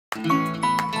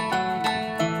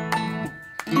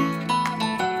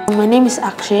is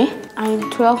Akshay.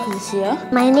 I'm 12 this year.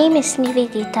 My name is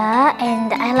Nivedita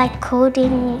and I like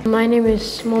coding. My name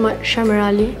is Mohammad Shamir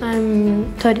Ali.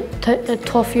 I'm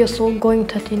 12 years old, going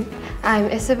 13. I'm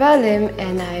Isabel Lim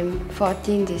and I'm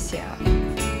 14 this year.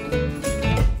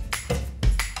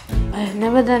 I have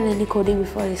never done any coding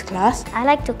before this class. I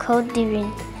like to code during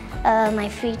my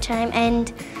free time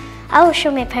and I will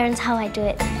show my parents how I do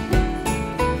it.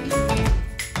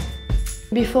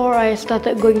 Before I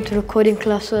started going to the coding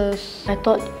classes, I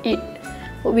thought it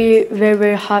would be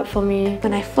very hard for me.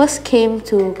 When I first came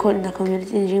to code in the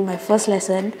community during my first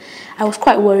lesson, I was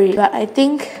quite worried, but I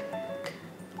think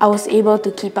I was able to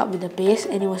keep up with the pace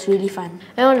and it was really fun.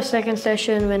 And on the second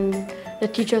session, when the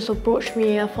teachers approached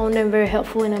me, I found them very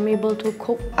helpful and I'm able to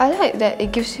cope. I like that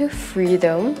it gives you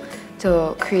freedom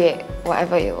to create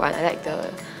whatever you want. I like to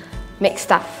make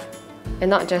stuff and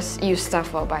not just use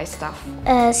stuff or buy stuff.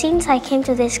 Since I came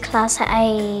to this class,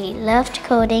 I loved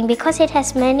coding because it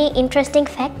has many interesting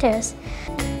factors.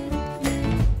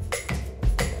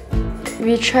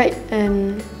 We tried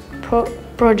a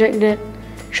project that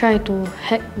tried to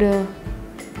hack the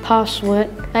password.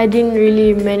 I didn't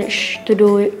really manage to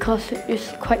do it because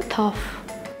it's quite tough.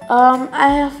 I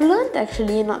have learned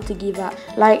actually not to give up.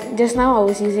 Like just now I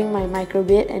was using my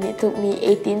microbit and it took me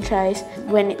 18 tries.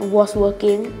 When it was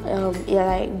working, it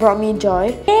like brought me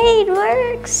joy. Hey, it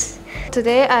works!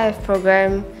 Today I've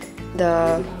programmed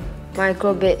the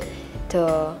microbit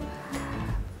to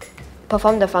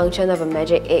perform the function of a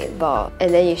magic 8 ball,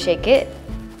 and then you shake it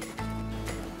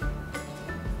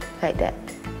like that.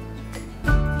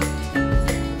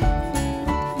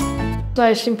 So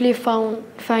I simply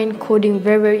find coding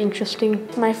very interesting.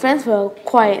 My friends were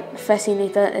quite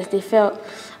fascinated as they felt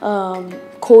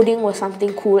coding was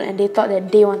something cool and they thought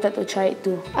that they wanted to try it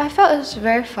too. I felt it was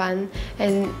very fun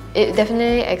and it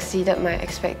definitely exceeded my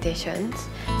expectations.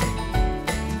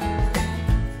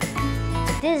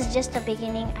 This is just the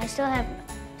beginning. I still have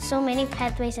so many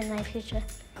pathways in my future.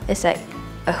 It's like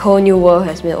a whole new world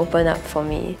has been opened up for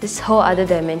me. This whole other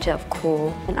dimension of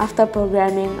cool. And after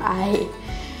programming, I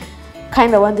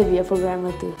kind of want to be a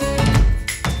programmer too.